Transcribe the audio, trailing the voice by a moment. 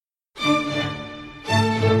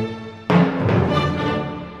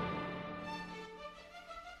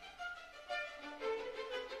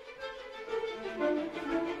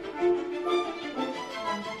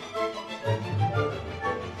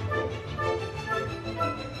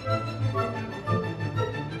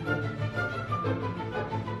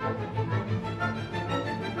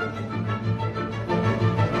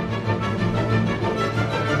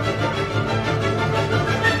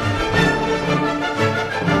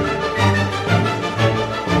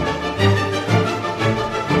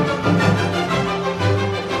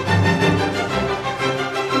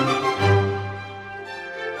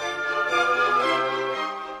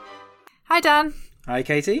Hi,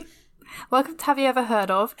 Katie. Welcome to Have You Ever Heard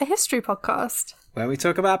Of, a history podcast. Where we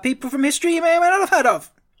talk about people from history you may or may not have heard of.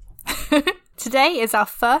 Today is our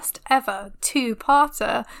first ever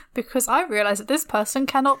two-parter because I realise that this person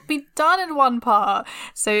cannot be done in one part.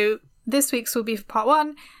 So this week's will be for part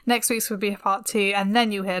 1, next week's will be for part 2, and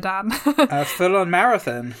then you'll hear Dan. A full-on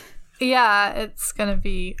marathon. Yeah, it's going to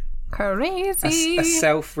be crazy. A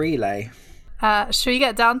self-relay. Should we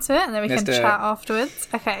get down to it and then we Let's can do chat it. afterwards?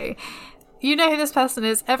 Okay. You know who this person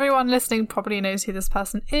is. Everyone listening probably knows who this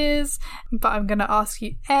person is, but I'm going to ask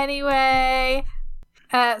you anyway.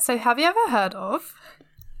 So have you ever heard of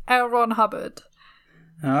L. Ron Hubbard?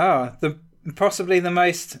 Oh, possibly the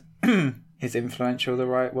most... is influential the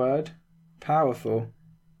right word? Powerful.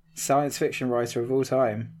 Science fiction writer of all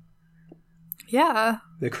time. Yeah.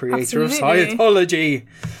 The creator absolutely. of Scientology.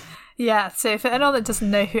 Yeah, so for anyone that doesn't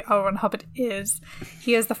know who L. Ron Hubbard is,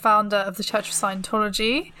 he is the founder of the Church of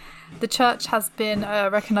Scientology. The church has been a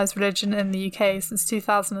recognised religion in the UK since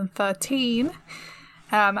 2013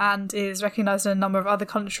 and is recognised in a number of other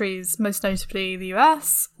countries, most notably the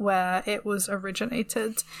US, where it was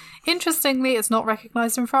originated. Interestingly, it's not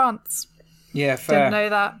recognised in France. Yeah, fair.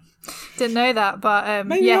 Didn't know that, but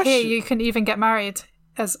Maybe yeah, I here should- you can even get married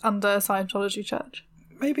as under a Scientology church.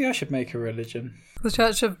 Maybe I should make a religion. The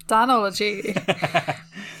Church of Danology.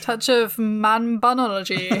 Church of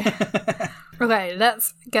Man-bunology. Okay,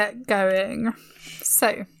 let's get going.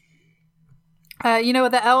 So, you know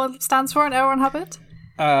what the L stands for in L. Ron Hubbard?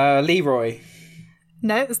 Leroy.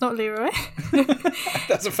 No, it's not Leroy.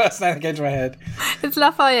 That's the first name that came to my head. It's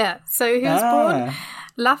Lafayette. So he was born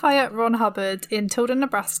Lafayette Ron Hubbard in Tilden,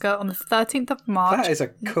 Nebraska on the 13th of March. That is a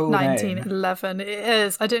cool name. 1911. It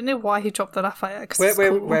is. I don't know why he dropped the Lafayette. 'Cause it's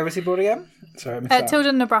Where cool. was he born again? Sorry, I missed that.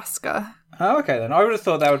 Tilden, Nebraska. Oh, okay then. I would have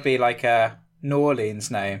thought that would be like a New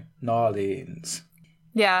Orleans name. New Orleans.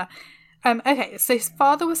 Yeah. Okay, so his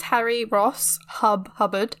father was Harry Ross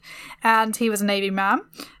Hubbard, and he was a Navy man.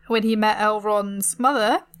 When he met L. Ron's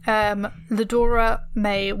mother, Ladora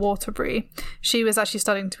May Waterbury, she was actually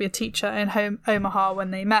studying to be a teacher in Omaha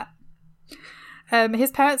when they met.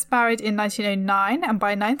 His parents married in 1909, and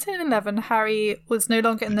by 1911, Harry was no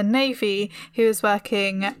longer in the Navy. He was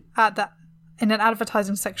working in an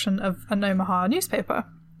advertising section of an Omaha newspaper.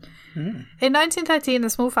 In 1913, the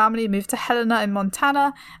small family moved to Helena in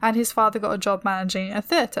Montana, and his father got a job managing a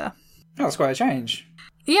theatre. Oh, that's quite a change.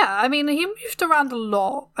 Yeah, I mean, he moved around a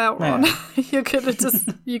lot, Elron. Yeah.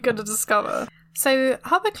 You're gonna discover. So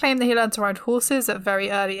Hubbard claimed that he learned to ride horses at a very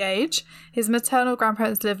early age. His maternal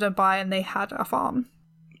grandparents lived nearby, and they had a farm.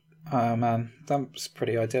 Oh man, that's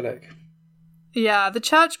pretty idyllic. Yeah, the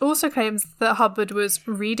church also claims that Hubbard was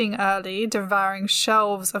reading early, devouring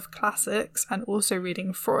shelves of classics, and also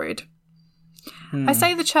reading Freud. I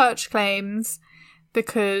say the church claims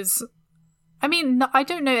because, I mean, I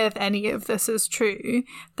don't know if any of this is true,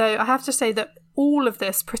 though I have to say that all of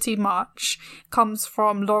this pretty much comes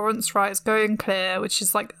from Lawrence Wright's Going Clear, which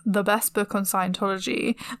is like the best book on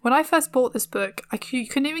Scientology. When I first bought this book, you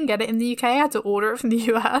couldn't even get it in the UK. I had to order it from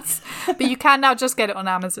the US, but you can now just get it on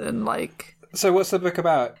Amazon, like... So what's the book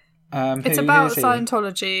about? It's about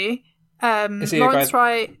Scientology. Lawrence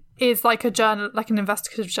Wright is like an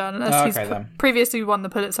investigative journalist. Oh, He's okay, then. previously won the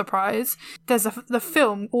Pulitzer Prize. There's the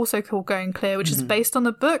film also called Going Clear, which is based on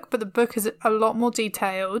the book, but the book is a lot more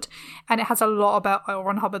detailed and it has a lot about L.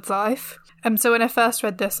 Ron Hubbard's life. So when I first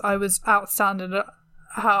read this, I was outstanded at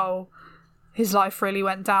how his life really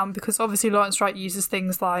went down, because obviously Lawrence Wright uses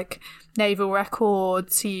things like naval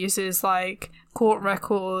records, he uses like court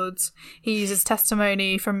records, he uses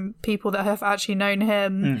testimony from people that have actually known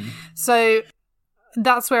him. So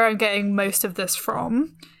that's where I'm getting most of this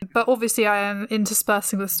from. But obviously I am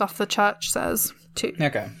interspersing the stuff the church says too.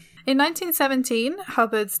 Okay. In 1917,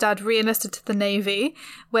 Hubbard's dad re-enlisted to the Navy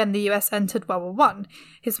when the US entered World War I.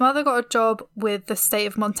 His mother got a job with the state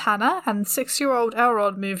of Montana, and 6-year-old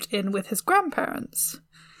Elrod moved in with his grandparents.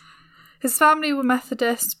 His family were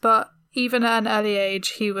Methodist, but even at an early age,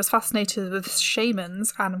 he was fascinated with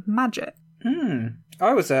shamans and magic.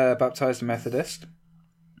 I was baptised a Methodist.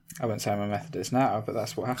 I wouldn't say I'm a Methodist now, but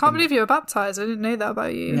that's what happened. Can't believe you were baptised. I didn't know that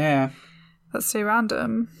about you. Yeah. That's so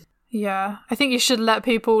random. Yeah. I think you should let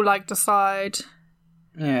people, decide.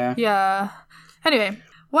 Yeah. Yeah. Anyway,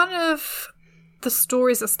 one of the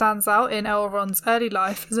stories that stands out in L. Ron's early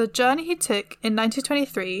life is a journey he took in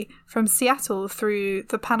 1923 from Seattle through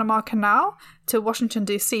the Panama Canal to Washington,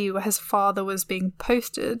 D.C., where his father was being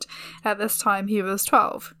posted. At this time, he was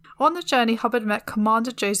 12. On the journey, Hubbard met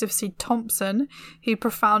Commander Joseph C. Thompson, who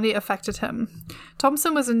profoundly affected him.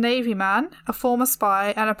 Thompson was a Navy man, a former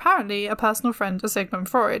spy, and apparently a personal friend of Sigmund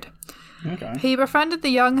Freud. Okay. He befriended the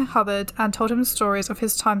young Hubbard and told him stories of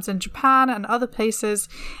his times in Japan and other places,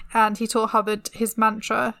 and he taught Hubbard his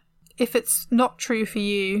mantra, "If it's not true for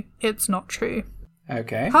you, it's not true."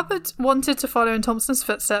 Okay. Hubbard wanted to follow in Thompson's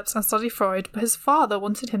footsteps and study Freud, but his father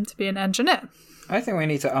wanted him to be an engineer. I think we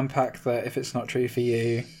need to unpack that if it's not true for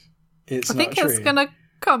you, it's not true. I think it's going to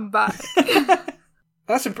come back.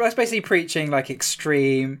 That's basically preaching like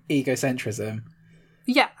extreme egocentrism.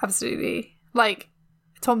 Yeah, absolutely. Like,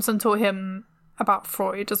 Thompson taught him about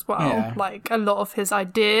Freud as well. Yeah. Like, a lot of his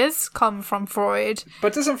ideas come from Freud.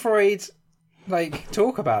 But doesn't Freud like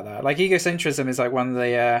talk about that? Like, egocentrism is like one of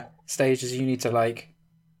the stages you need to like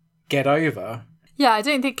get over. Yeah, I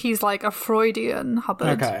don't think he's like a Freudian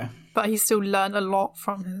Hubbard. Okay. But he still learned a lot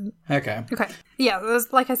from him. Okay. Yeah,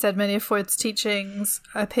 there's, like I said, many of Freud's teachings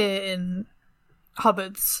appear in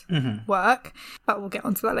Hubbard's work, but we'll get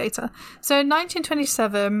onto that later. So in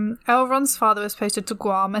 1927, L. Ron's father was posted to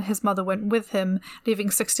Guam and his mother went with him, leaving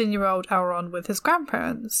 16-year-old L. Ron with his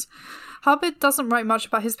grandparents. Hubbard doesn't write much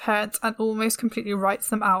about his parents and almost completely writes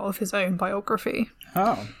them out of his own biography.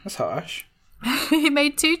 Oh, that's harsh. He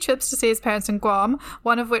made 2 trips to see his parents in Guam,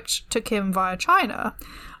 one of which took him via China.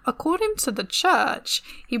 According to the church,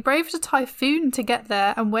 he braved a typhoon to get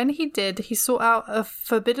there, and when he did, he sought out a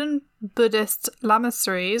forbidden Buddhist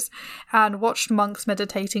lamaseries and watched monks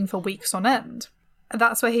meditating for weeks on end.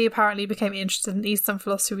 That's where he apparently became interested in Eastern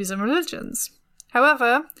philosophies and religions.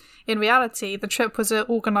 However, in reality, the trip was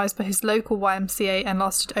organised by his local YMCA and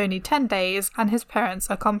lasted only 10 days, and his parents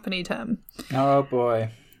accompanied him. Oh boy.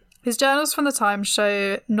 His journals from the time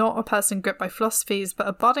show not a person gripped by philosophies, but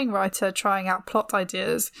a budding writer trying out plot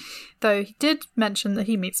ideas, though he did mention that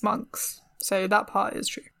he meets monks. So that part is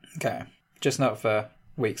true. Okay. Just not for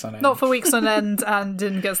weeks on end. Not for weeks on end and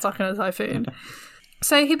didn't get stuck in a typhoon.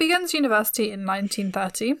 So he begins university in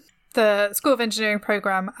 1930, the School of Engineering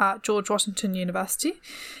program at George Washington University.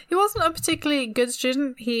 He wasn't a particularly good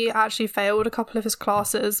student. He actually failed a couple of his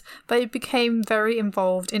classes, but he became very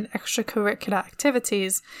involved in extracurricular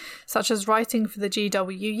activities, such as writing for the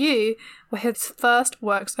GWU, where his first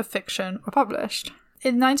works of fiction were published.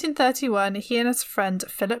 In 1931, he and his friend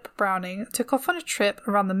Philip Browning took off on a trip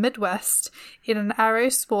around the Midwest in an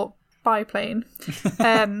Aerosport biplane.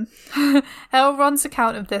 L. Ron's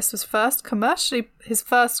account of this was his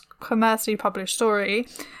first commercially published story,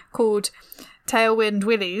 called Tailwind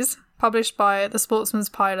Willies, published by the Sportsman's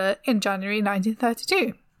Pilot in January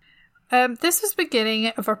 1932. This was the beginning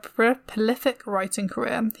of a prolific writing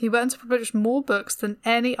career. He went on to publish more books than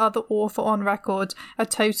any other author on record, a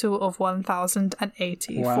total of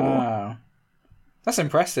 1,084. Wow. That's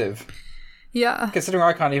impressive. Yeah. Considering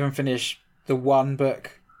I can't even finish the one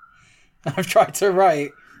book I've tried to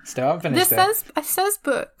write. Still haven't finished It says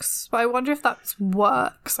books, but I wonder if that's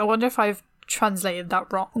works. I wonder if I've translated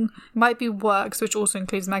that wrong. It might be works, which also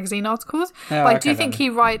includes magazine articles. Yeah, but I do think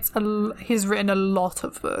he's written a lot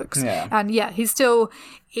of books. Yeah. And yeah,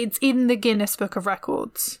 it's in the Guinness Book of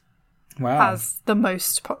Records. Wow. As the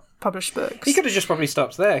most published books. He could have just probably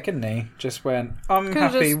stopped there, couldn't he? Just went, I'm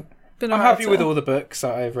happy with all the books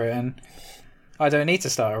that I've written. I don't need to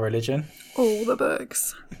start a religion. All the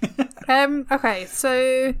books. Okay, so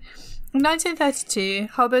in 1932,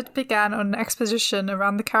 Hubbard began on an expedition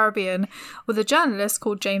around the Caribbean with a journalist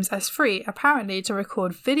called James S. Free, apparently to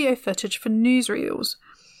record video footage for newsreels.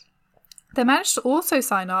 They managed to also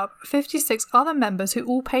sign up 56 other members who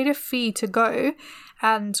all paid a fee to go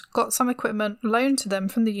and got some equipment loaned to them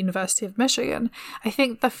from the University of Michigan. I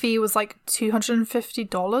think the fee was like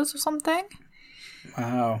 $250 or something.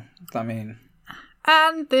 Wow. I mean...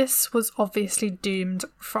 And this was obviously doomed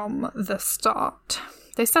from the start.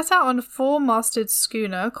 They set out on a 4-masted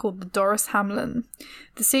schooner called the Doris Hamlin.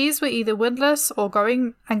 The seas were either windless or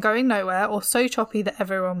going nowhere, or so choppy that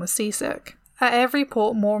everyone was seasick. At every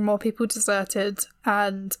port, more and more people deserted,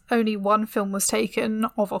 and only one film was taken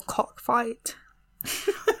of a cockfight.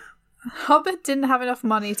 Hubbard didn't have enough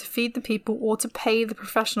money to feed the people or to pay the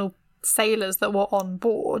professional sailors that were on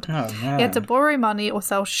board. Oh, man. He had to borrow money or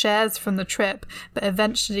sell shares from the trip, but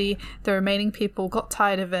eventually the remaining people got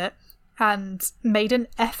tired of it and made an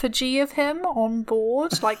effigy of him on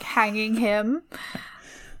board, like hanging him.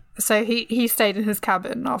 So he stayed in his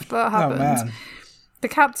cabin after that happened. Oh, man. The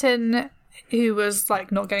captain, who was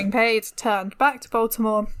like not getting paid, turned back to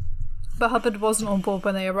Baltimore, but Hubbard wasn't on board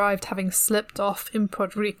when they arrived, having slipped off in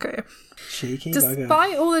Puerto Rico. Cheeky bugger.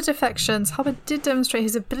 Despite all the defections, Hubbard did demonstrate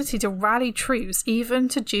his ability to rally troops, even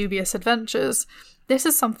to dubious adventures. This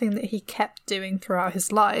is something that he kept doing throughout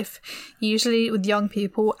his life, usually with young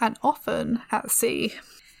people and often at sea.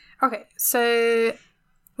 Okay, so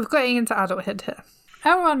we're getting into adulthood here.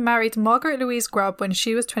 L. Ron married Margaret Louise Grubb when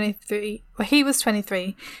she was 23. Well, he was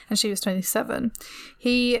 23 and she was 27.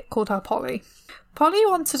 He called her Polly. Polly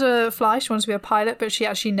wanted to fly, she wanted to be a pilot, but she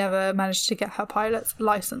actually never managed to get her pilot's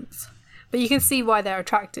license. But you can see why they're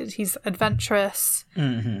attracted. He's adventurous.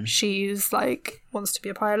 Mm-hmm. She's wants to be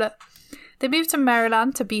a pilot. They moved to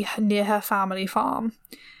Maryland to be near her family farm.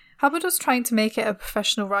 Hubbard was trying to make it a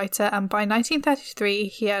professional writer, and by 1933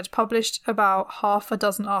 he had published about half a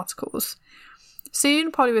dozen articles.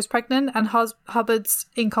 Soon Polly was pregnant and Hubbard's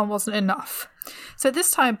income wasn't enough. So this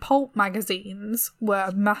time pulp magazines were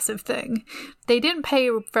a massive thing. They didn't pay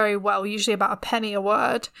very well, usually about a penny a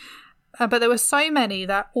word, but there were so many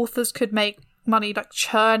that authors could make money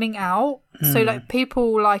churning out. So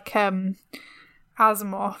people like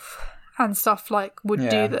Asimov and stuff would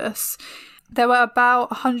do this. There were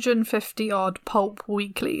about 150 odd pulp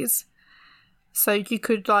weeklies. So you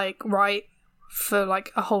could write for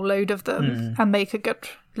a whole load of them and make a good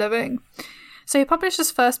living. So he published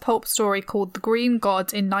his first pulp story called The Green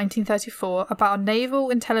God in 1934 about a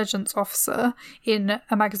naval intelligence officer in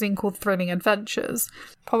a magazine called Thrilling Adventures.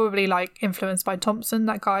 Probably influenced by Thompson,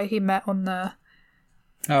 that guy he met on the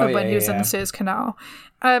when he was in the Suez Canal.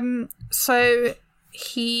 So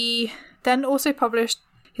he then also published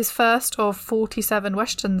his first of 47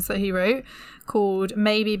 westerns that he wrote, called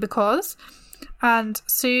Maybe Because. And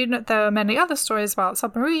soon there were many other stories about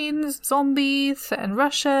submarines, zombies, set in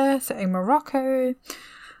Russia, set in Morocco,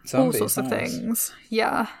 all sorts of things.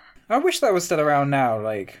 Yeah. I wish that was still around now.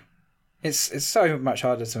 It's so much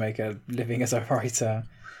harder to make a living as a writer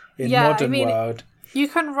in modern world. You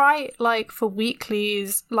can write for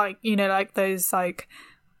weeklies, those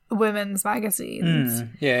women's magazines.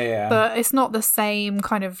 But it's not the same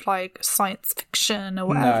kind of science fiction or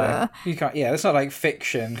whatever. No, you can't. Yeah, it's not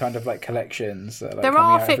fiction kind of collections. That there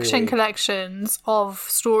are fiction collections of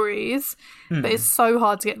stories, but it's so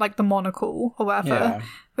hard to get the Monocle or whatever. Yeah.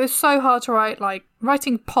 But it's so hard to write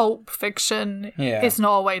writing pulp fiction. It's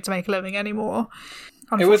not a way to make a living anymore.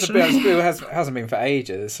 It was a bit. It hasn't been for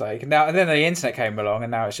ages. Now and then the internet came along,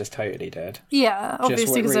 and now it's just totally dead. Yeah,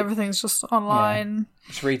 obviously because everything's just online. Yeah.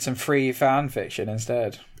 Just read some free fan fiction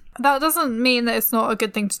instead. That doesn't mean that it's not a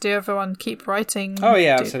good thing to do. Everyone keep writing. Oh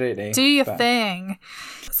yeah, absolutely. Do your thing.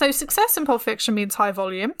 So success in pulp fiction means high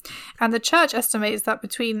volume, and the church estimates that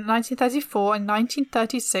between 1934 and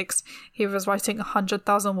 1936, he was writing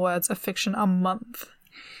 100,000 words of fiction a month.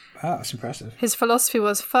 Wow, that's impressive. His philosophy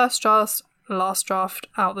was first draft, last draft,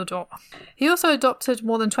 out the door. He also adopted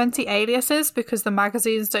more than 20 aliases because the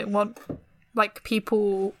magazines don't want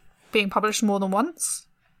people being published more than once,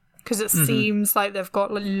 because it seems like they've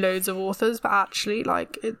got loads of authors, but actually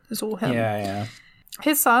it's all him. Yeah.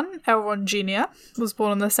 His son, L. Ron Jr., was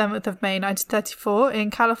born on the 7th of May 1934 in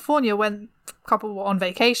California when the couple were on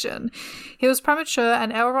vacation. He was premature,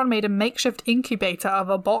 and L. Ron made a makeshift incubator out of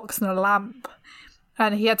a box and a lamp,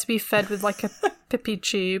 and he had to be fed with a pippy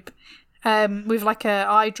tube with a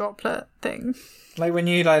eye droplet thing. When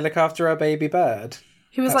you look after a baby bird.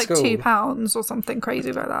 He was 2 pounds or something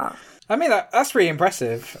crazy like that. I mean, that's really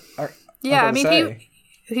impressive. Yeah,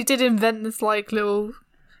 he did invent this little,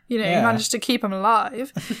 he managed to keep him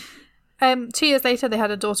alive. 2 years later, they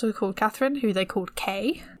had a daughter called Catherine, who they called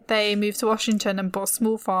Kay. They moved to Washington and bought a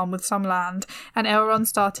small farm with some land, and L. Ron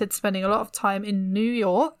started spending a lot of time in New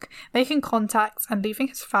York, making contacts and leaving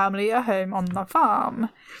his family at home on the farm.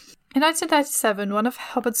 In 1937, one of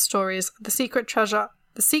Hubbard's stories, The Secret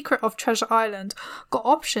of Treasure Island, got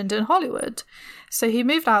optioned in Hollywood. So he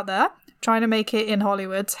moved out there, trying to make it in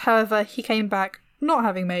Hollywood. However, he came back not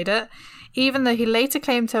having made it. Even though he later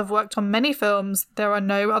claimed to have worked on many films, there are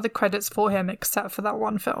no other credits for him except for that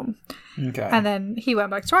one film. Okay. And then he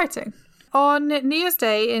went back to writing. On New Year's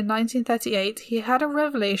Day in 1938, he had a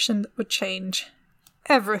revelation that would change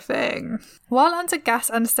everything. While under gas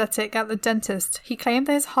anesthetic at the dentist, he claimed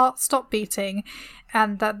that his heart stopped beating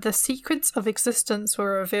and that the secrets of existence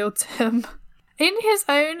were revealed to him. In his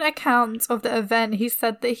own account of the event, he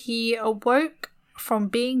said that he awoke from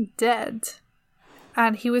being dead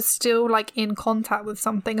and he was still in contact with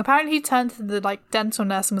something. Apparently he turned to the dental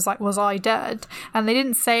nurse and was was I dead? And they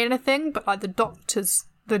didn't say anything, but the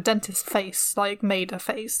dentist's face made a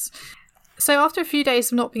face. So after a few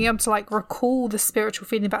days of not being able to recall the spiritual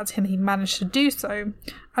feeling about him, he managed to do so.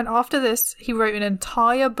 And after this, he wrote an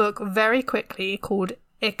entire book very quickly called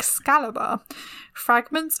Excalibur,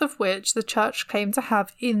 fragments of which the church claimed to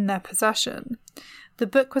have in their possession. The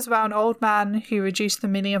book was about an old man who reduced the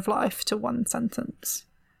meaning of life to one sentence.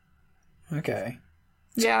 Okay.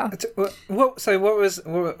 Yeah.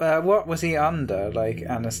 What was he under? Like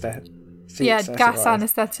anesthetic? Yeah, gas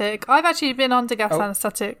anaesthetic. I've actually been under gas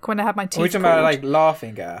anaesthetic when I had my teeth. Are we talking about like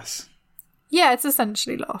laughing gas? Yeah, it's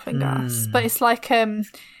essentially laughing gas, but it's like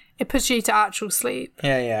it puts you to actual sleep.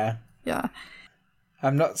 Yeah.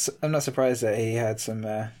 I'm not surprised that he had some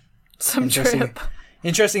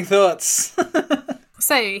interesting thoughts.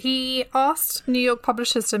 So he asked New York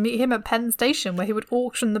publishers to meet him at Penn Station, where he would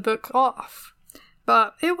auction the book off.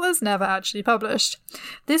 But it was never actually published.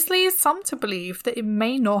 This leads some to believe that it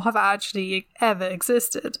may not have actually ever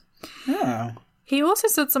existed. Oh. He also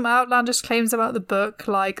said some outlandish claims about the book,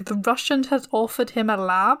 like the Russian had offered him a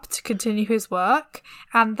lab to continue his work,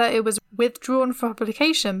 and that it was withdrawn from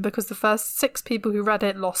publication because the first 6 people who read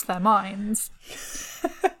it lost their minds.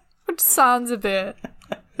 Which sounds a bit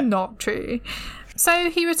not true.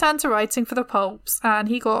 So he returned to writing for the pulps, and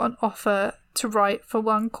he got an offer to write for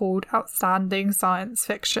one called Outstanding Science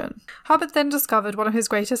Fiction. Hubbard then discovered one of his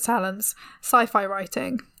greatest talents, sci-fi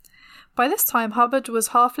writing. By this time, Hubbard was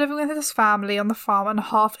half living with his family on the farm and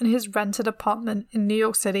half in his rented apartment in New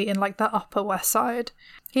York City in like the Upper West Side.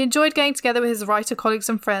 He enjoyed getting together with his writer colleagues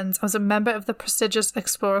and friends and was a member of the prestigious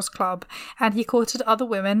Explorers Club, and he courted other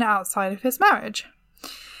women outside of his marriage.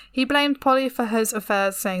 He blamed Polly for his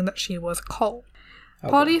affairs, saying that she was cold.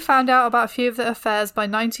 Polly found out about a few of the affairs by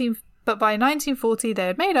 1940 they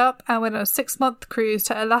had made up and went on a 6-month cruise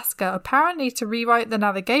to Alaska, apparently to rewrite the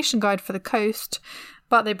navigation guide for the coast,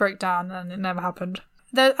 but they broke down and it never happened.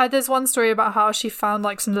 There's one story about how she found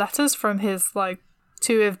like some letters from his like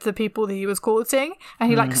 2 of the people that he was courting, and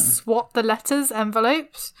he like swapped the letters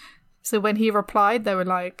envelopes, so when he replied they were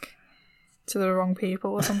like to the wrong people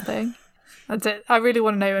or something. That's it. I really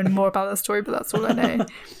want to know more about that story, but that's all I know.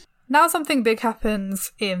 Now something big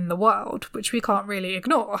happens in the world, which we can't really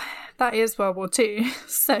ignore. That is World War II.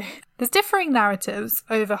 So, there's differing narratives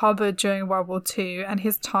over Hubbard during World War II and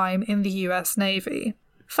his time in the US Navy.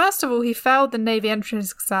 First of all, he failed the Navy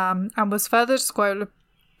entrance exam and was further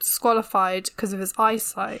disqualified because of his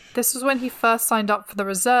eyesight. This was when he first signed up for the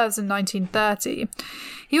reserves in 1930.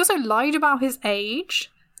 He also lied about his age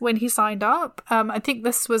when he signed up. I think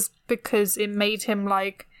this was because it made him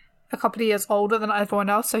like a couple of years older than everyone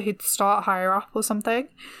else, so he'd start higher up or something.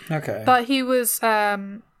 Okay. But he was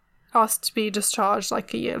asked to be discharged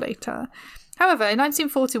like a year later. However, in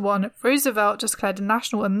 1941, Roosevelt declared a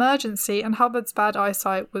national emergency and Hubbard's bad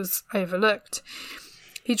eyesight was overlooked.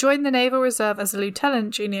 He joined the Naval Reserve as a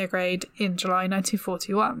lieutenant junior grade in July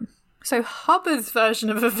 1941. So Hubbard's version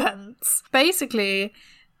of events basically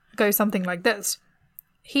goes something like this.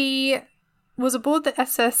 He was aboard the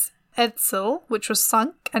SS Edsel, which was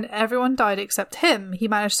sunk, and everyone died except him. He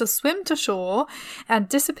managed to swim to shore and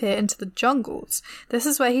disappear into the jungles. This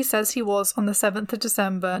is where he says he was on the 7th of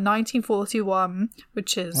December 1941,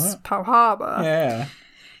 which is Pearl Harbor. Yeah.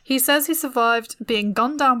 He says he survived being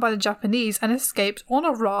gunned down by the Japanese and escaped on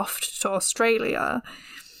a raft to Australia.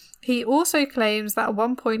 He also claims that at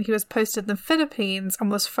one point he was posted in the Philippines and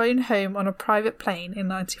was flown home on a private plane in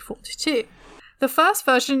 1942. The first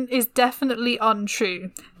version is definitely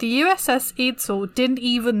untrue. The USS Edsel didn't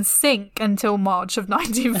even sink until March of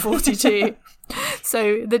 1942,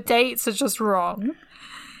 so the dates are just wrong.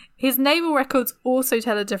 His naval records also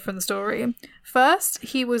tell a different story. First,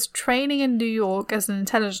 he was training in New York as an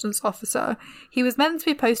intelligence officer. He was meant to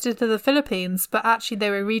be posted to the Philippines, but actually they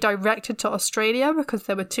were redirected to Australia because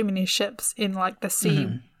there were too many ships in like the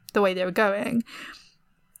sea the way they were going,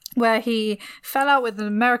 where he fell out with an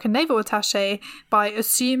American naval attaché by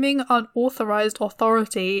assuming unauthorized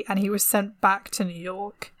authority, and he was sent back to New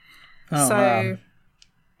York. Wow.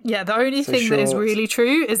 Yeah, the only thing that is really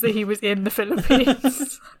true is that he was in the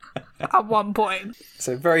Philippines at one point.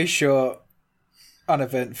 So very short,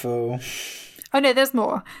 uneventful. Oh no, there's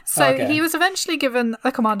more. So he was eventually given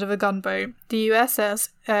the command of a gunboat, the USS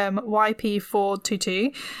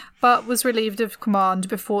YP-422, but was relieved of command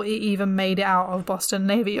before he even made it out of Boston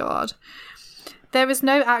Navy Yard. There is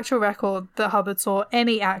no actual record that Hubbard saw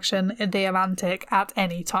any action in the Atlantic at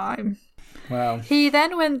any time. Wow. He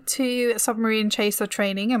then went to submarine chaser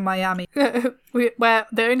training in Miami, where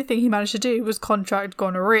the only thing he managed to do was contract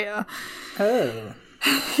gonorrhea. Oh.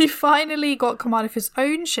 He finally got command of his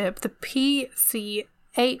own ship, the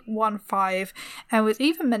PC-815, and was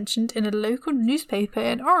even mentioned in a local newspaper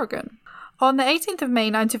in Oregon. On the 18th of May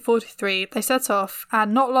 1943, they set off,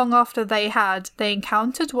 and not long after they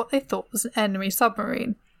encountered what they thought was an enemy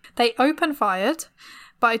submarine. They open-fired,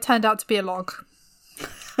 but it turned out to be a log.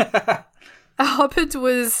 Hubbard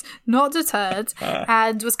was not deterred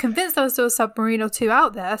and was convinced there was still a submarine or two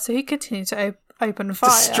out there, so he continued to open fire.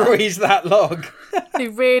 Destroys that log. He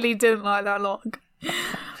really didn't like that log.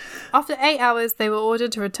 After 8 hours, they were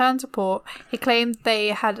ordered to return to port. He claimed they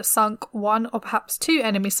had sunk 1 or perhaps 2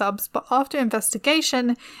 enemy subs, but after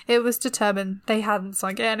investigation, it was determined they hadn't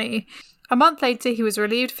sunk any. A month later, he was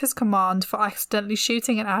relieved of his command for accidentally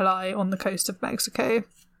shooting an ally on the coast of Mexico.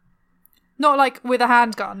 Not like with a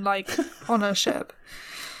handgun, like on a ship.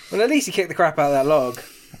 Well, at least he kicked the crap out of that log.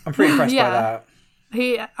 I'm pretty impressed by that.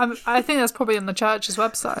 I think that's probably on the church's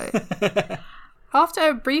website. After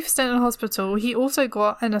a brief stint in hospital, he also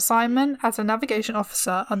got an assignment as a navigation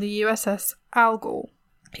officer on the USS Algol.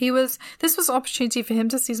 This was an opportunity for him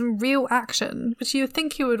to see some real action, which you would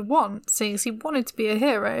think he would want, seeing as he wanted to be a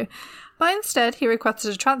hero. But instead, he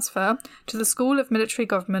requested a transfer to the School of Military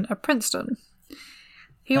Government at Princeton.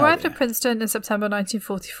 He arrived at Princeton in September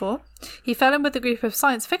 1944. He fell in with a group of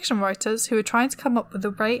science fiction writers who were trying to come up with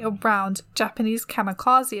a way around Japanese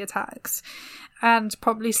kamikaze attacks, and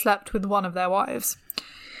probably slept with one of their wives.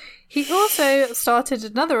 He also started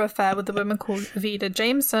another affair with a woman called Vida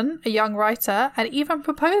Jameson, a young writer, and even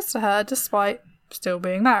proposed to her despite still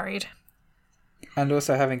being married. And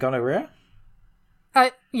also having gonorrhea?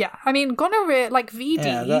 Yeah, I mean, gonorrhea, like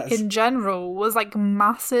VD in general, was like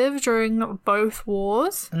massive during both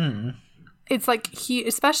wars. Mm. It's like,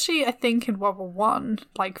 especially I think in World War One,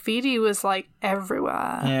 like VD was like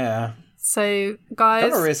everywhere. Yeah. So,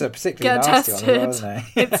 guys, gonorrhea are particularly get nasty tested. on it, wasn't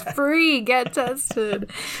they? It's free. Get tested.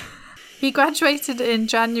 He graduated in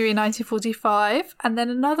January 1945, and then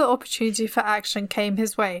another opportunity for action came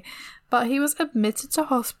his way. But he was admitted to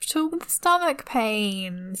hospital with stomach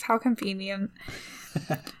pains. How convenient.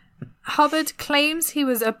 Hubbard claims he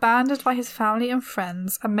was abandoned by his family and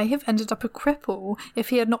friends and may have ended up a cripple if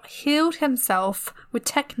he had not healed himself with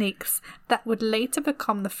techniques that would later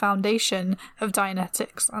become the foundation of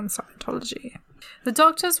Dianetics and Scientology. The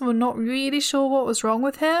doctors were not really sure what was wrong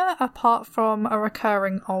with him, apart from a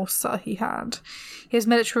recurring ulcer he had. His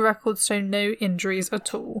military records show no injuries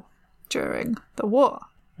at all during the war.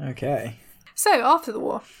 Okay. So, after the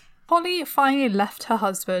war, Holly finally left her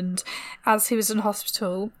husband as he was in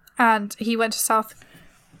hospital, and he went to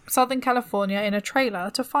Southern California in a trailer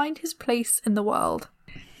to find his place in the world.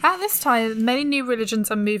 At this time, many new religions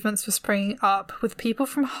and movements were springing up, with people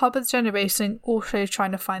from Hubbard's generation also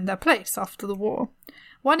trying to find their place after the war.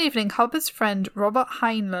 One evening, Hubbard's friend Robert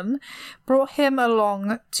Heinlein brought him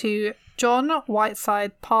along to John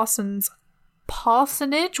Whiteside Parsons'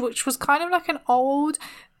 parsonage, which was kind of like an old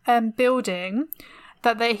building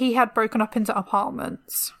that he had broken up into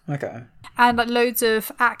apartments. Okay. And like loads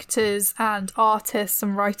of actors and artists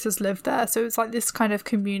and writers lived there. So it was like this kind of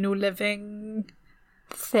communal living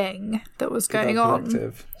thing that was going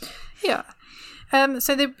on. Yeah.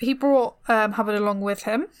 So he brought Hubbard along with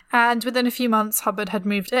him. And within a few months, Hubbard had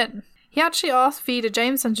moved in. He actually asked Vida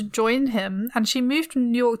Jameson to join him, and she moved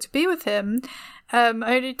from New York to be with him,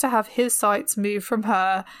 only to have his sights moved from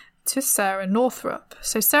her to Sarah Northrup.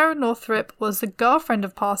 So Sarah Northrup was the girlfriend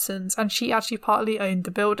of Parsons, and she actually partly owned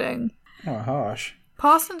the building. Oh, harsh.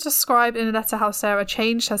 Parsons described in a letter how Sarah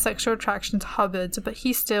changed her sexual attraction to Hubbard, but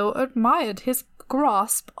he still admired his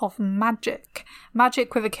grasp of magic.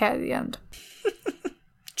 Magic with a K at the end.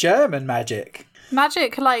 German magic.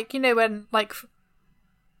 Magic, like, you know, when, like,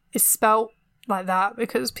 is spelt like that,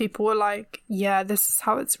 because people were like, yeah, this is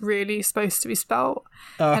how it's really supposed to be spelt.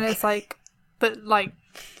 Okay. And it's like, but, like,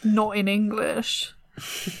 not in English.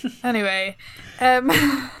 Anyway,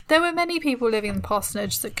 there were many people living in the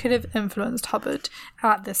parsonage that could have influenced Hubbard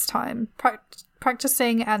at this time,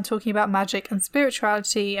 practicing and talking about magic and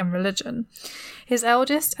spirituality and religion. His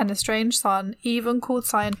eldest and estranged son even called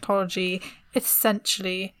Scientology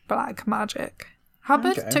essentially black magic.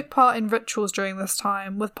 Hubbard took part in rituals during this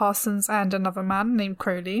time with Parsons and another man named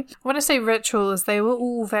Crowley. When I say rituals, they were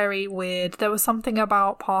all very weird. There was something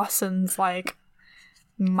about Parsons, like,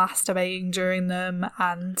 masturbating during them,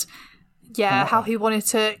 and how he wanted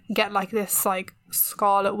to get like this like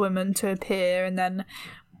scarlet woman to appear, and then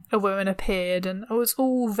a woman appeared, and it was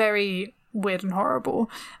all very weird and horrible.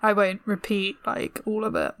 I won't repeat like all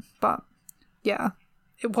of it, but yeah,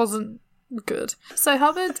 it wasn't good. So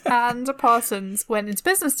Hubbard and Parsons went into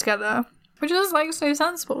business together, which is like so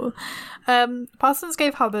sensible. Parsons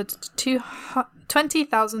gave Hubbard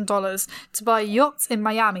 $20,000 to buy yachts in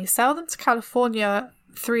Miami, sell them to California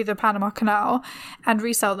through the Panama Canal, and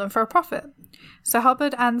resell them for a profit. So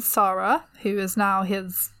Hubbard and Sarah, who is now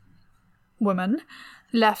his woman,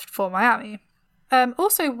 left for Miami.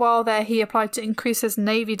 Also, while there, he applied to increase his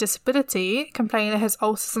Navy disability, complaining that his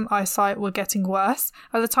ulcers and eyesight were getting worse.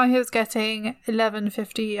 At the time, he was getting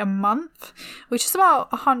 $11.50 a month, which is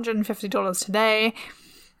about $150 today.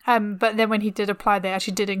 But then when he did apply, they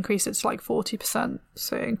actually did increase it to like 40%,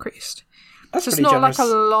 so it increased. That's So it's pretty not generous. like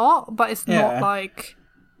a lot, but it's Yeah. not like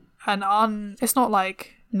it's not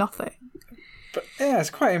like nothing. But yeah, it's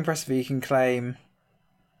quite impressive you can claim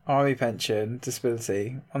army pension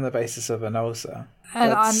disability on the basis of an ulcer.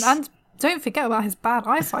 And don't forget about his bad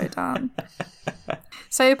eyesight, Dan.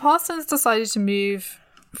 So Parsons decided to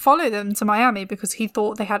follow them to Miami because he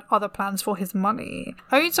thought they had other plans for his money,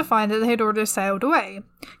 only to find that they had already sailed away.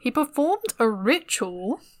 He performed a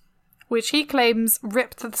ritual which he claims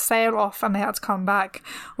ripped the sail off and they had to come back,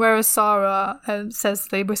 whereas Sarah says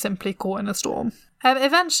they were simply caught in a storm.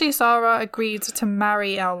 Eventually, Sarah agreed to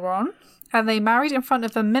marry Elron, and they married in front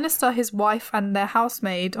of the minister, his wife, and their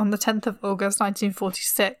housemaid on the 10th of August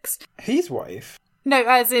 1946. His wife? No,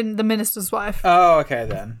 as in the minister's wife. Oh, okay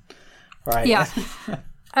then. Right. Yeah.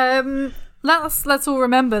 Let's all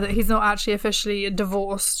remember that he's not actually officially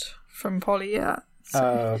divorced from Polly yet.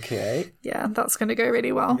 Okay. Yeah, that's going to go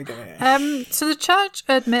really well. So the church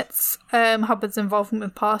admits Hubbard's involvement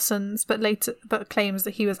with Parsons, but claims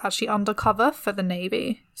that he was actually undercover for the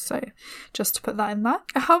Navy. So just to put that in there.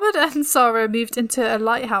 Hubbard and Sarah moved into a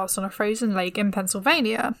lighthouse on a frozen lake in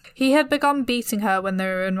Pennsylvania. He had begun beating her when they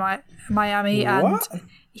were in Miami, What? and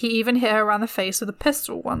he even hit her around the face with a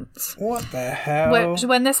pistol once. What the hell?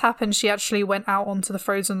 When this happened, she actually went out onto the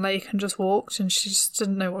frozen lake and just walked, and she just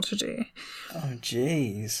didn't know what to do. Oh,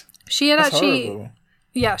 jeez. She had That's actually... horrible.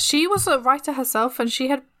 Yeah, she was a writer herself, and she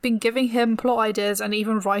had been giving him plot ideas and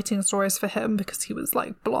even writing stories for him because he was,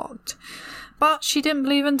 blocked. But she didn't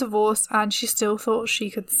believe in divorce, and she still thought she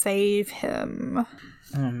could save him.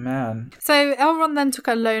 Oh, man. So Elron then took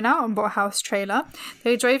a loan out and bought a house trailer.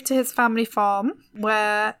 They drove to his family farm,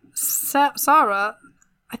 where Sarah,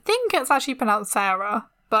 I think it's actually pronounced Sarah,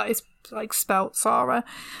 but it's spelt Sarah,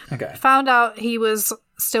 Okay. found out he was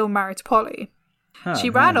still married to Polly. Oh, She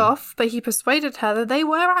ran man. off, but he persuaded her that they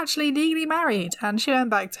were actually legally married, and she went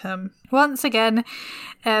back to him. Once again,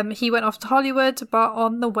 he went off to Hollywood, but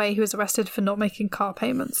on the way he was arrested for not making car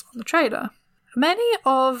payments on the trailer. Many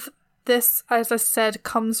of this, as I said,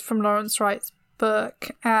 comes from Lawrence Wright's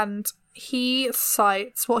book, and he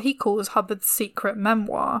cites what he calls Hubbard's secret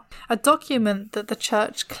memoir, a document that the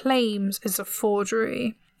church claims is a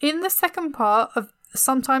forgery. In the second part of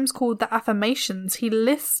sometimes called the affirmations, he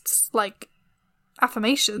lists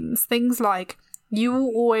affirmations, things like, you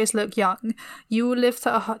will always look young, you will live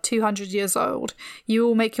to 200 years old, you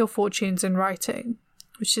will make your fortunes in writing,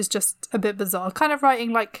 which is just a bit bizarre. Kind of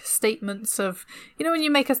writing statements of, when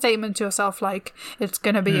you make a statement to yourself it's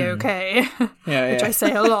gonna be okay, Yeah, which yeah. I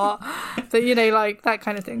say a lot, but that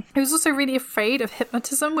kind of thing. He was also really afraid of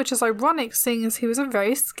hypnotism, which is ironic seeing as he was a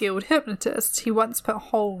very skilled hypnotist. He once put a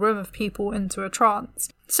whole room of people into a trance.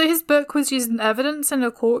 So his book was used in evidence in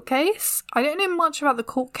a court case. I don't know much about the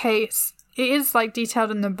court case. It is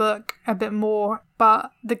detailed in the book a bit more,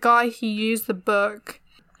 but the guy who used the book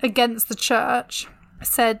against the church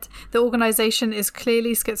said the organisation is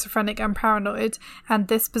clearly schizophrenic and paranoid, and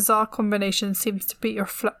this bizarre combination seems to be a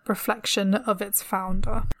reflection of its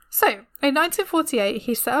founder. So, in 1948,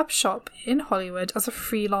 he set up shop in Hollywood as a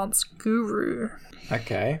freelance guru.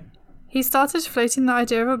 Okay. He started floating the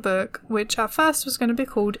idea of a book, which at first was going to be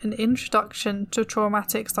called An Introduction to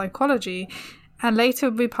Traumatic Psychology, and later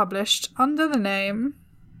would be published under the name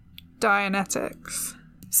Dianetics.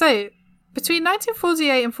 So, between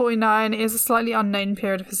 1948 and 49 is a slightly unknown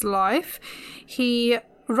period of his life. He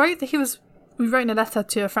wrote in a letter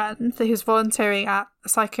to a friend that he was volunteering at a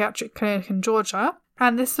psychiatric clinic in Georgia,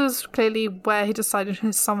 and this was clearly where he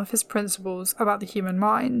decided some of his principles about the human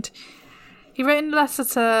mind. He wrote in a letter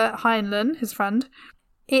to Heinlein, his friend,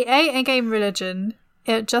 "It ain't a game religion,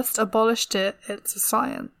 it just abolished it, it's a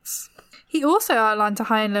science." He also outlined to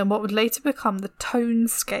Heinlein what would later become the tone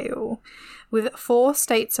scale, with 4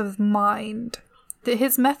 states of mind. That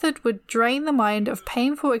his method would drain the mind of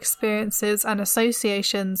painful experiences and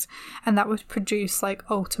associations, and that would produce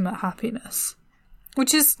ultimate happiness.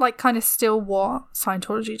 Which is kind of still what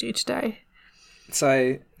Scientology do today.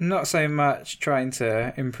 So, not so much trying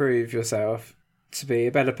to improve yourself to be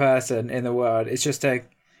a better person in the world. It's just to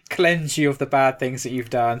cleanse you of the bad things that you've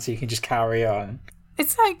done so you can just carry on.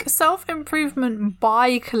 It's self-improvement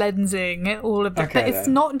by cleansing all of it. Okay, But it's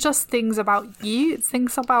then. not just things about you. It's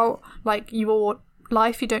things about, your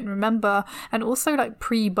life you don't remember, and also,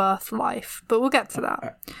 pre-birth life. But we'll get to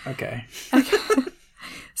that. Okay.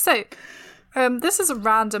 So, this is a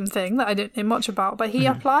random thing that I don't know much about, but he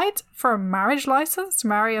applied for a marriage license to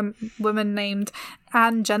marry a woman named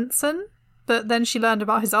Anne Jensen, but then she learned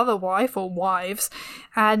about his other wife, or wives,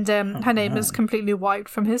 and her name is completely wiped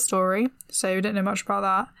from his story, so we don't know much about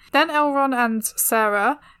that. Then Elron and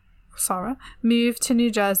Sarah Sarah, moved to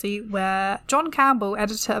New Jersey, where John Campbell,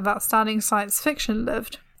 editor of Outstanding Science Fiction,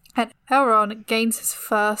 lived. And L. Ron gains his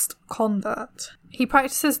first convert. He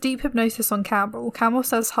practices deep hypnosis on Campbell. Campbell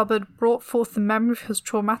says Hubbard brought forth the memory of his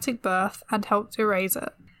traumatic birth and helped erase it.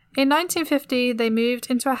 In 1950, they moved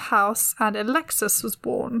into a house and Alexis was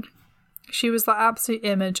born. She was the absolute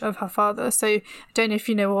image of her father. So I don't know if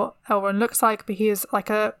you know what L. Ron looks like, but he is like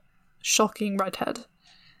a shocking redhead.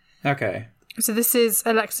 Okay. So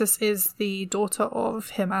Alexis is the daughter of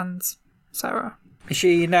him and Sarah. Is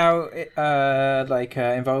she now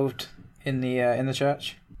involved in the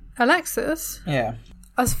church? Alexis? Yeah.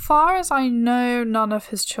 As far as I know, none of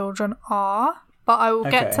his children are, but I will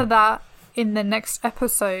get to that in the next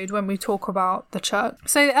episode when we talk about the church.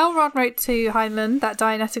 So L. Ron wrote to Heinlein that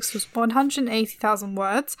Dianetics was 180,000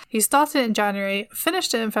 words. He started in January,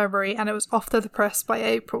 finished it in February, and it was off to the press by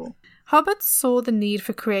April. Hubbard saw the need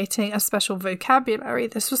for creating a special vocabulary.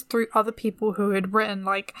 This was through other people who had written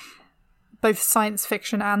both science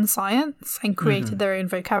fiction and science and created their own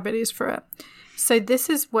vocabularies for it. So this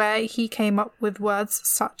is where he came up with words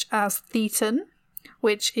such as thetan,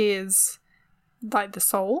 which is like the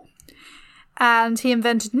soul. And he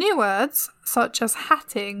invented new words such as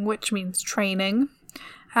hatting, which means training,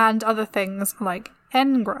 and other things like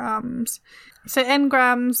engrams. So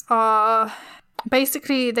engrams are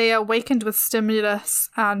basically, they are awakened with stimulus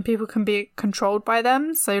and people can be controlled by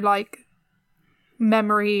them. So like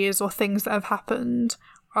memories or things that have happened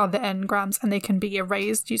are the engrams and they can be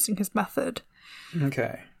erased using his method.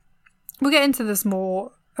 Okay. We'll get into this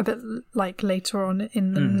more a bit like later on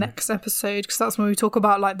in the next episode, because that's when we talk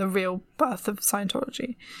about like the real birth of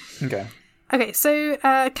Scientology. Okay, so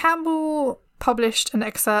Campbell published an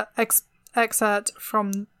excerpt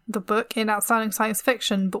from the book in Outstanding Science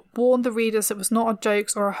Fiction, but warned the readers it was not a joke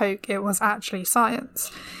or a hoax, it was actually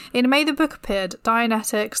science. In May the book appeared,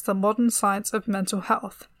 Dianetics, the Modern Science of Mental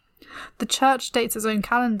Health. The church dates its own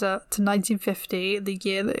calendar to 1950, the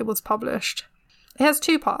year that it was published. It has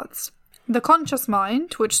two parts. The conscious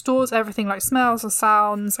mind, which stores everything like smells or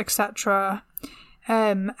sounds, etc.,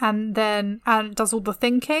 and does all the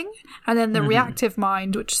thinking, and then the reactive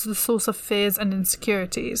mind, which is the source of fears and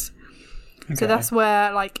insecurities. Okay. So that's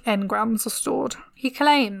where like engrams are stored. He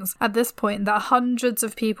claims at this point that hundreds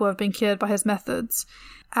of people have been cured by his methods,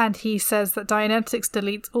 and he says that Dianetics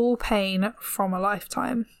deletes all pain from a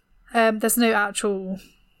lifetime. There's no actual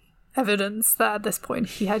evidence that at this point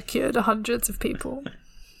he had cured hundreds of people.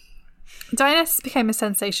 Dianetics became a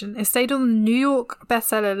sensation. It stayed on the New York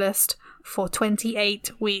bestseller list for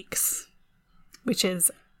 28 weeks, which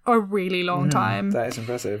is a really long time. That is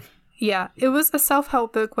impressive. Yeah, it was a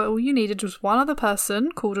self-help book where all you needed was one other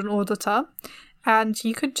person called an auditor, and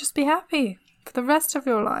you could just be happy for the rest of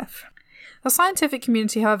your life. The scientific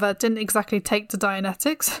community, however, didn't exactly take to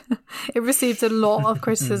Dianetics. It received a lot of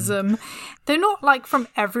criticism. They're not like from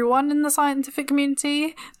everyone in the scientific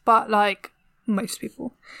community, but like most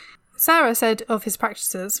people. Sarah said of his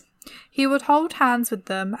practices, he would hold hands with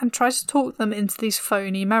them and try to talk them into these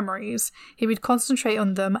phony memories. He would concentrate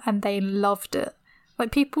on them and they loved it.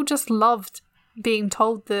 Like, people just loved being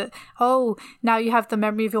told that, oh, now you have the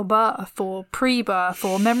memory of your birth or pre-birth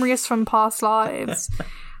or memories from past lives.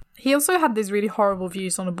 He also had these really horrible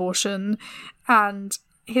views on abortion, and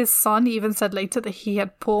his son even said later that he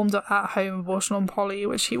had performed at-home abortion on Polly,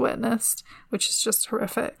 which he witnessed, which is just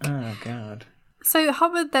horrific. Oh, God. So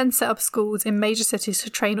Hubbard then set up schools in major cities to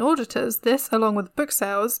train auditors. This, along with book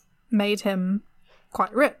sales, made him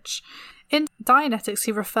quite rich. In Dianetics,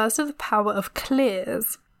 he refers to the power of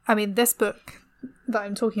clears. I mean, this book that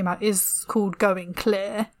I'm talking about is called Going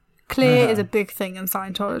Clear. Clear is a big thing in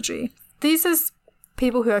Scientology. These are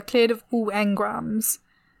people who are cleared of all engrams.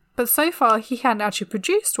 But so far, he hadn't actually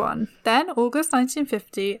produced one. Then, August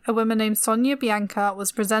 1950, a woman named Sonia Bianca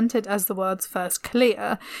was presented as the world's first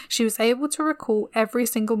clear. She was able to recall every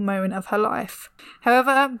single moment of her life.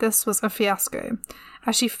 However, this was a fiasco,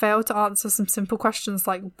 as she failed to answer some simple questions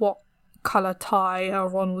like what colour tie L.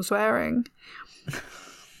 Ron was wearing.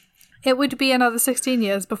 It would be another 16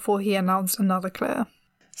 years before he announced another clear.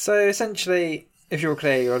 So essentially, if you're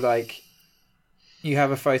clear, you're like, you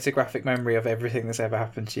have a photographic memory of everything that's ever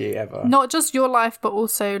happened to you ever. Not just your life, but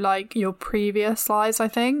also like your previous lives, I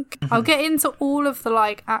think. I'll get into all of the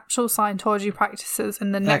like actual Scientology practices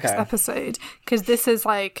in the next episode, because this is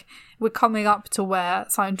like, we're coming up to where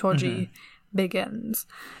Scientology begins.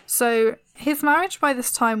 So his marriage by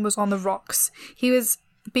this time was on the rocks. He was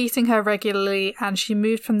beating her regularly, and she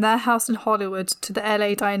moved from their house in Hollywood to the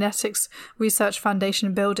LA Dianetics Research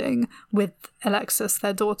Foundation building with Alexis,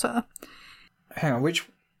 their daughter. Hang on, which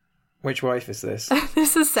wife is this?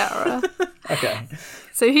 This is Sarah. Okay.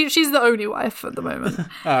 So she's the only wife at the moment.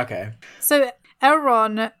 Okay. So L.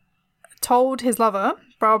 Ron told his lover,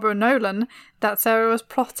 Barbara Nolan, that Sarah was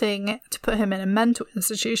plotting to put him in a mental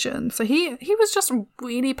institution. So he was just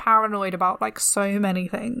really paranoid about like so many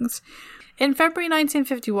things. In February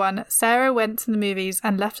 1951, Sarah went to the movies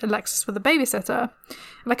and left Alexis with a babysitter.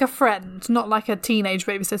 Like a friend, not like a teenage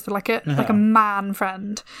babysitter, like a man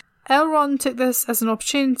friend. L. Ron took this as an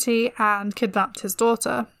opportunity and kidnapped his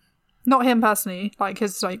daughter. Not him personally, like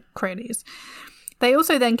his like cronies. They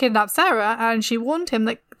also then kidnapped Sarah, and she warned him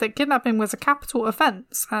that kidnapping was a capital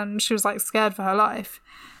offence, and she was like scared for her life.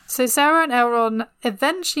 So Sarah and L. Ron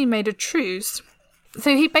eventually made a truce.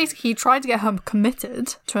 So he tried to get her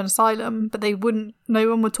committed to an asylum, but no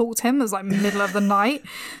one would talk to him. It was like middle of the night.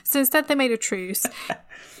 So instead they made a truce.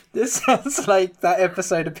 This sounds like that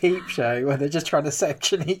episode of Peep Show where they're just trying to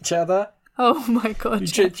section each other. Oh my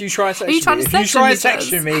god. You try and section me. If you try and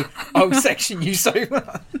section me, I'll section you so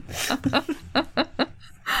much.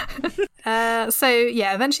 So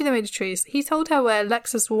yeah, eventually they made a truce. He told her where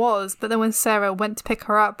Alexis was, but then when Sarah went to pick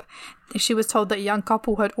her up, she was told that a young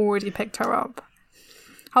couple had already picked her up.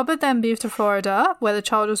 Hubbard then moved to Florida, where the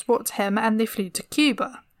child was brought to him, and they flew to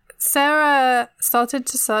Cuba. Sarah started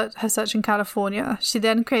her search in California. She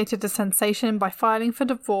then created a sensation by filing for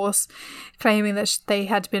divorce, claiming that he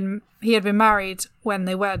had been married when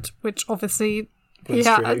they wed, which obviously he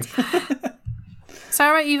had.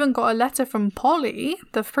 Sarah even got a letter from Polly,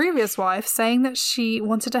 the previous wife, saying that she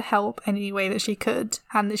wanted to help any way that she could,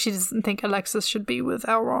 and that she doesn't think Alexis should be with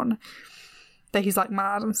L. Ron, that he's like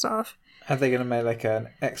mad and stuff. Are they going to make like an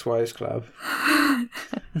ex-wives club?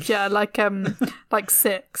 Yeah, like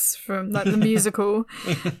Six from like the musical.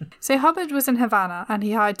 So Hubbard was in Havana, and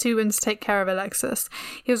he hired two women to take care of Alexis.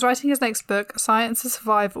 He was writing his next book, Science of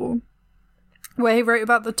Survival, where he wrote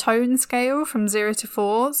about the tone scale from 0 to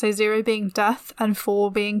 4, so 0 being death and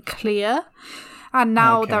 4 being clear. And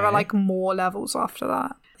now there are like more levels after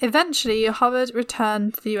that. Eventually, Hubbard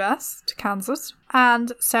returned to the US, to Kansas,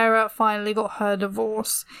 and Sarah finally got her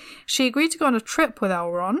divorce. She agreed to go on a trip with L.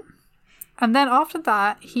 Ron, and then after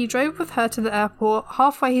that, he drove with her to the airport.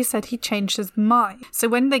 Halfway, he said he changed his mind. So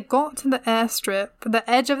when they got to the edge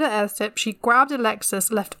of the airstrip, she grabbed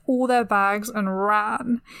Alexis, left all their bags, and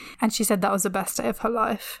ran. And she said that was the best day of her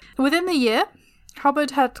life. Within the year,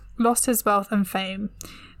 Hubbard had lost his wealth and fame.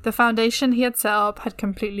 The foundation he had set up had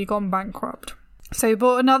completely gone bankrupt. So he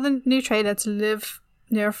bought another new trailer to live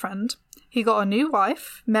near a friend. He got a new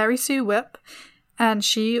wife, Mary Sue Whip, and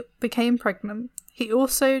she became pregnant. He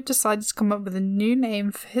also decided to come up with a new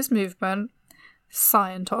name for his movement,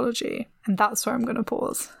 Scientology. And that's where I'm going to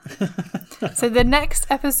pause. So the next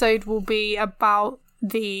episode will be about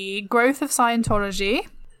the growth of Scientology,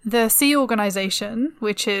 the Sea Organization,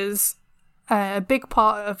 which is a big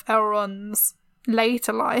part of L. Ron's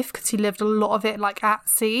later life, because he lived a lot of it like at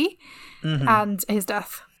sea, and his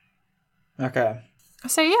death. Okay.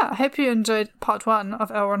 So yeah, I hope you enjoyed part 1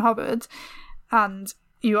 of L. Ron Hubbard, and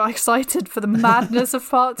you are excited for the madness of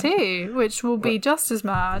part 2, which will be just as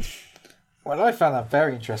mad. Well, I found that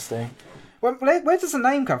very interesting. Where does the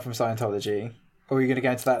name come from, Scientology? Or are you going to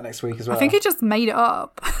go into that next week as well? I think he just made it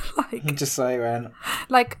up. You just say when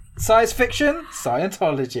like science fiction,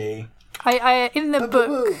 Scientology. I in the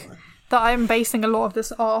book that I'm basing a lot of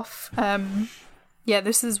this off.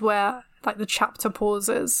 This is where like the chapter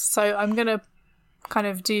pauses. So I'm gonna kind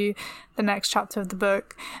of do the next chapter of the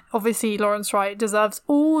book. Obviously, Lawrence Wright deserves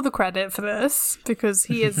all the credit for this because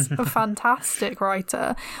he is a fantastic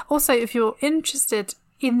writer. Also, if you're interested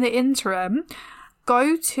in the interim,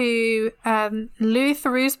 go to Louis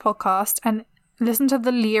Theroux's podcast and listen to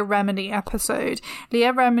the Leah Remini episode.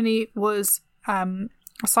 Leah Remini was a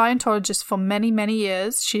Scientologist for many, many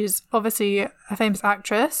years. She's obviously a famous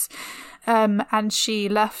actress, and she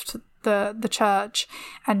left the church,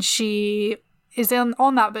 and she is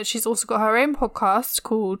on that, but she's also got her own podcast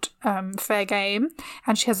called Fair Game,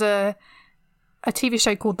 and she has a TV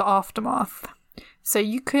show called The Aftermath. So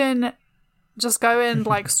you can just go and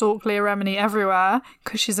like stalk Leah Remini everywhere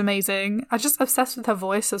because she's amazing. I'm just obsessed with her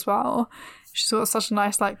voice as well. She's got such a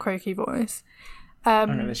nice like croaky voice.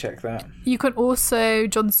 I'm going to check that. You can also,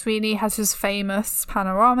 John Sweeney has his famous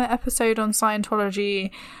Panorama episode on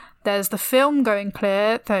Scientology. There's the film Going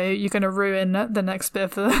Clear, though you're going to ruin the next bit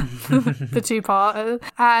of the two-parter.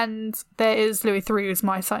 And there is Louis Theroux's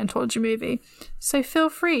My Scientology Movie. So feel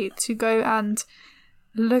free to go and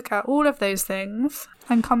look at all of those things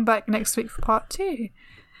and come back next week for part 2.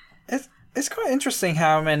 It's quite interesting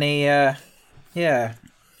how many,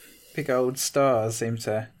 big old stars seem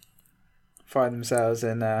to find themselves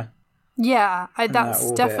in Yeah, that that's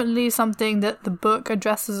orbit. definitely something that the book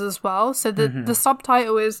addresses as well. So the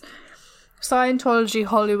subtitle is Scientology,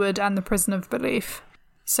 Hollywood, and the Prison of Belief.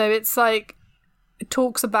 So it's like, it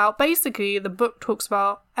talks about, basically the book talks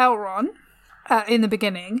about L. Ron in the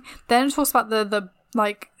beginning. Then it talks about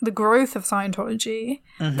the growth of Scientology.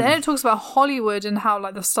 Then it talks about Hollywood and how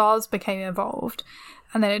like the stars became involved.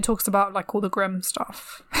 And then it talks about like all the grim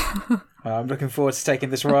stuff. Well, I'm looking forward to taking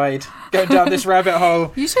this ride, going down this rabbit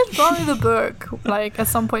hole. You should borrow the book like at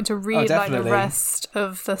some point to read like the definitely. rest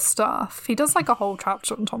of the stuff. He does like a whole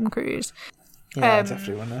chapter on Tom Cruise. Yeah, I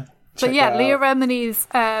definitely want to. But yeah, Leah Remini's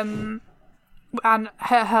and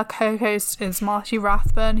her co-host is Marty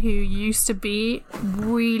Rathburn, who used to be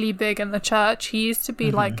really big in the church. He used to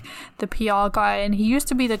be like the PR guy, and he used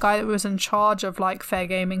to be the guy that was in charge of like fair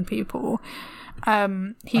gaming people.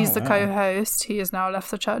 He's the co-host. He has now left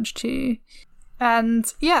the church too.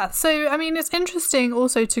 And yeah, so I mean, it's interesting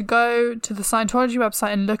also to go to the Scientology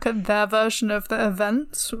website and look at their version of the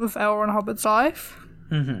events of L. Ron Hubbard's life.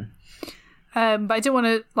 But I didn't want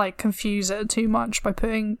to like confuse it too much by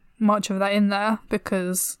putting much of that in there,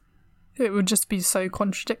 because it would just be so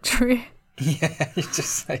contradictory. Yeah, it's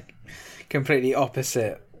just like completely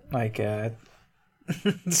opposite, like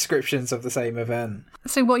descriptions of the same event.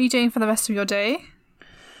 So what are you doing for the rest of your day?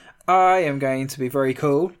 I am going to be very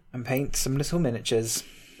cool and paint some little miniatures.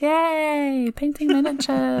 Yay! Painting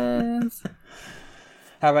miniatures.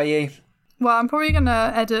 How about you? Well, I'm probably going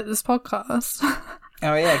to edit this podcast.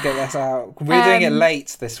 Oh yeah, get that out. We're doing it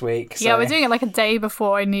late this week. So Yeah, we're doing it like a day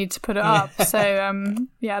before I need to put it up. So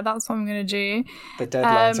yeah, that's what I'm going to do. the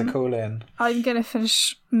deadlines are calling. I'm going to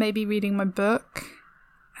finish maybe reading my book.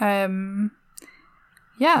 Yeah.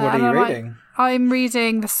 What are you reading? I'm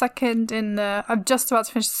reading I'm just about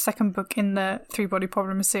to finish the second book in the Three Body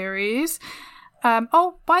Problem series.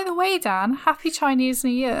 Oh, by the way, Dan, Happy Chinese New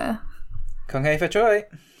Year. Kong Hei Fa Choi.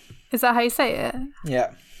 Is that how you say it?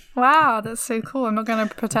 Yeah. Wow, that's so cool. I'm not going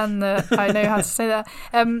to pretend that I know how to say that.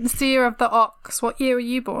 It's the year of the ox. What year were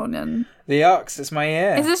you born in? The ox, it's my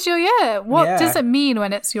year. Is this your year? What Yeah. does it mean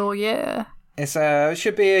when it's your year? It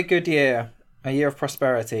should be a good year. A year of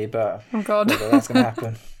prosperity, but Oh, God. whether that's going to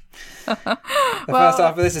happen. The first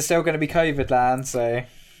half of this is still going to be COVID land, so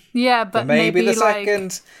Yeah, but maybe the like,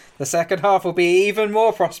 second half will be even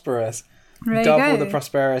more prosperous. there you Double go. the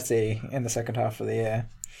prosperity in the second half of the year.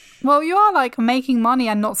 Well, you are like making money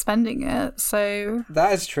and not spending it, so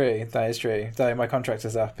That is true. Though my contract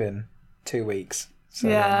is up in 2 weeks. So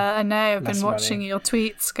yeah, I know. I've less been watching money. your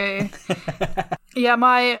tweets go. Yeah,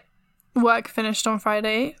 my work finished on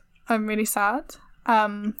Friday. I'm really sad.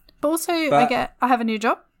 But also I have a new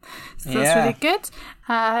job, so that's Yeah. really good.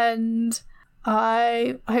 And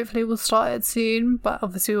I hopefully will start it soon. But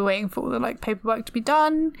obviously we're waiting for all the like paperwork to be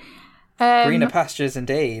done. Greener pastures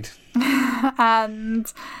indeed.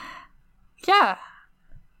 And yeah,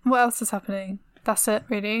 what else is happening? That's it,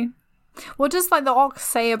 really. What does like the ox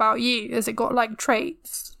say about you? Has it got like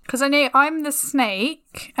traits? Because I know I'm the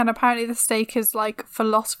snake, and apparently the snake is like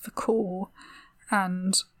philosophical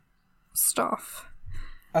and stuff.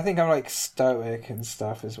 I think I'm like stoic and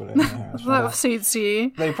stuff is what it is. That suits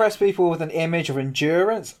you. They impress people with an image of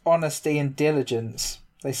endurance, honesty and diligence.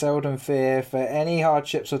 They seldom fear for any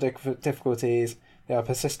hardships or difficulties. They are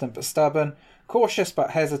persistent but stubborn, cautious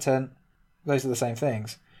but hesitant. Those are the same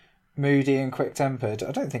things. Moody and quick-tempered.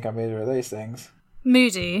 I don't think I'm either of those things.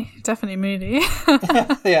 Moody, definitely moody.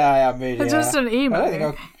 Yeah, I am moody. Just an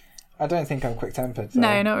emo. I don't think I'm quick-tempered.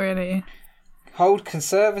 No, not really. Hold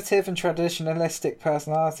conservative and traditionalistic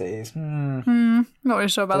personalities. Not really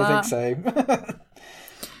sure about I that. think so.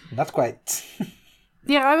 Not quite.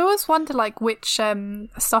 Yeah, I always wonder like which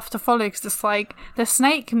stuff to follow, because it's like the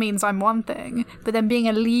snake means I'm one thing, but then being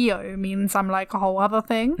a Leo means I'm like a whole other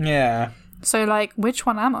thing. Yeah. So like, which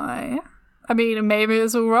one am I? I mean, maybe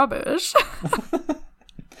it's all rubbish.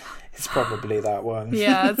 It's probably that one.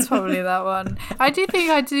 Yeah, it's probably that one. I do think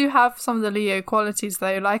I do have some of the Leo qualities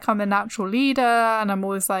though. Like I'm a natural leader, and I'm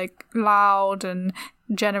always like loud and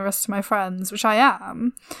generous to my friends, which I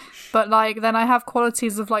am. But like then I have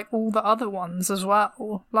qualities of like all the other ones as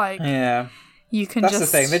well. Like Yeah. you can That's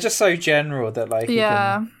just the thing. They're just so general that like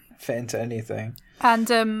Yeah. you can fit into anything.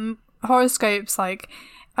 And horoscopes, like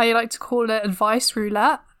I like to call it advice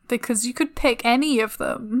roulette, because you could pick any of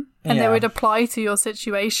them and they Yeah. would apply to your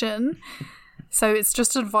situation. So it's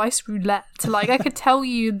just advice roulette. Like I could tell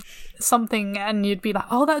you something and you'd be like,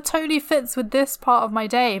 oh, that totally fits with this part of my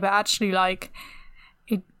day, but actually like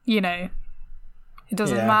it, It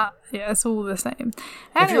doesn't Yeah. matter. Yeah, it's all the same.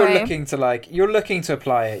 If you're Anyway, looking to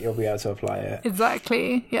apply it, you'll be able to apply it.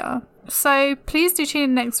 exactly. Yeah. So please do tune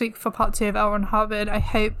in next week for part 2 of L. Ron Hubbard. I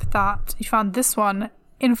hope that you found this one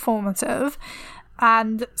informative,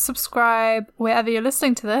 and subscribe wherever you're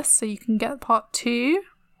listening to this so you can get part 2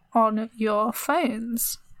 on your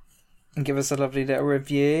phones. And give us a lovely little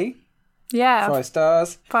review. Yeah. 5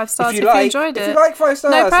 stars. 5 stars if you like, enjoyed it. If you like 5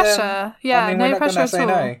 stars, no then, pressure. Yeah, I mean, no we're not pressure gonna at say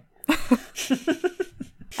all. no.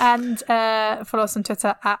 And follow us on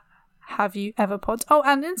Twitter at Have You Ever Pod. Oh,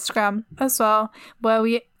 and Instagram as well, where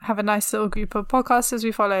we have a nice little group of podcasters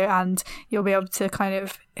we follow, and you'll be able to kind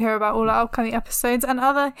of hear about all our upcoming episodes and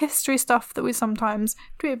other history stuff that we sometimes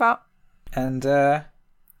tweet about. And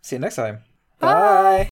see you next time. Bye. Bye.